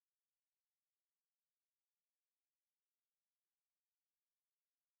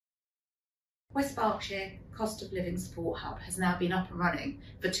West Berkshire Cost of Living Support Hub has now been up and running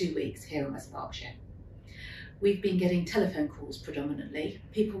for 2 weeks here in West Berkshire. We've been getting telephone calls predominantly,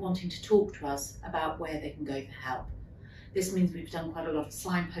 people wanting to talk to us about where they can go for help. This means we've done quite a lot of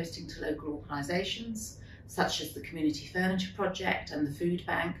signposting to local organisations, such as the Community Furniture Project and the Food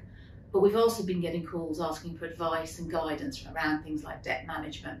Bank, but we've also been getting calls asking for advice and guidance around things like debt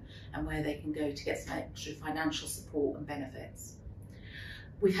management and where they can go to get some extra financial support and benefits.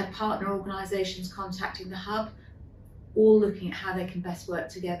 We've had partner organisations contacting the hub, all looking at how they can best work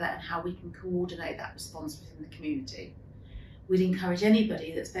together and how we can coordinate that response within the community. We'd encourage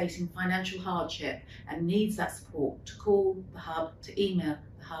anybody that's facing financial hardship and needs that support to call the hub, to email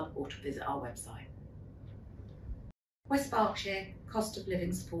the hub, or to visit our website. West Berkshire Cost of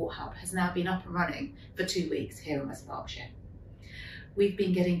Living Support Hub has now been up and running for 2 weeks here in West Berkshire. We've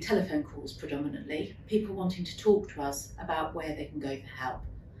been getting telephone calls predominantly, people wanting to talk to us about where they can go for help.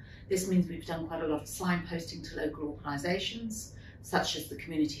 This means we've done quite a lot of signposting to local organisations, such as the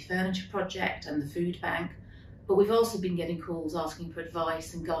Community Furniture Project and the Food Bank, but we've also been getting calls asking for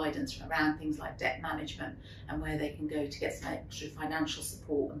advice and guidance around things like debt management and where they can go to get some extra financial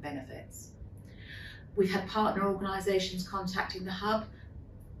support and benefits. We've had partner organisations contacting the hub,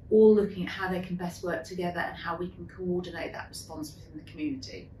 all looking at how they can best work together and how we can coordinate that response within the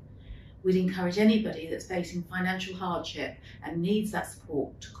community. We'd encourage anybody that's facing financial hardship and needs that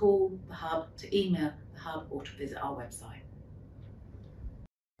support to call the hub, to email the hub, or to visit our website.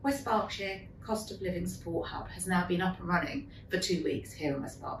 West Berkshire Cost of Living Support Hub has now been up and running for 2 weeks here in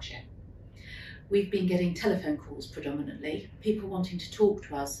West Berkshire. We've been getting telephone calls predominantly, people wanting to talk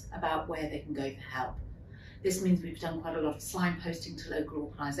to us about where they can go for help. This means we've done quite a lot of signposting to local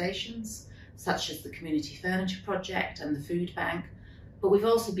organisations, such as the Community Furniture Project and the Food Bank, but we've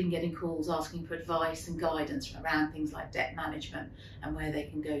also been getting calls asking for advice and guidance around things like debt management and where they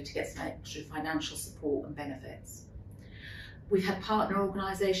can go to get some extra financial support and benefits. We've had partner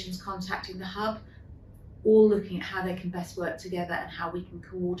organisations contacting the hub, all looking at how they can best work together and how we can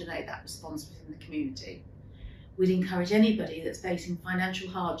coordinate that response within the community. We'd encourage anybody that's facing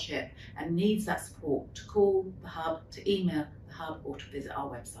financial hardship and needs that support to call the hub, to email the hub, or to visit our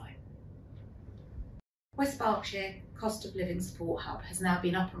website. West Berkshire Cost of Living Support Hub has now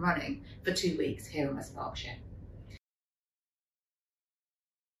been up and running for 2 weeks here in West Berkshire.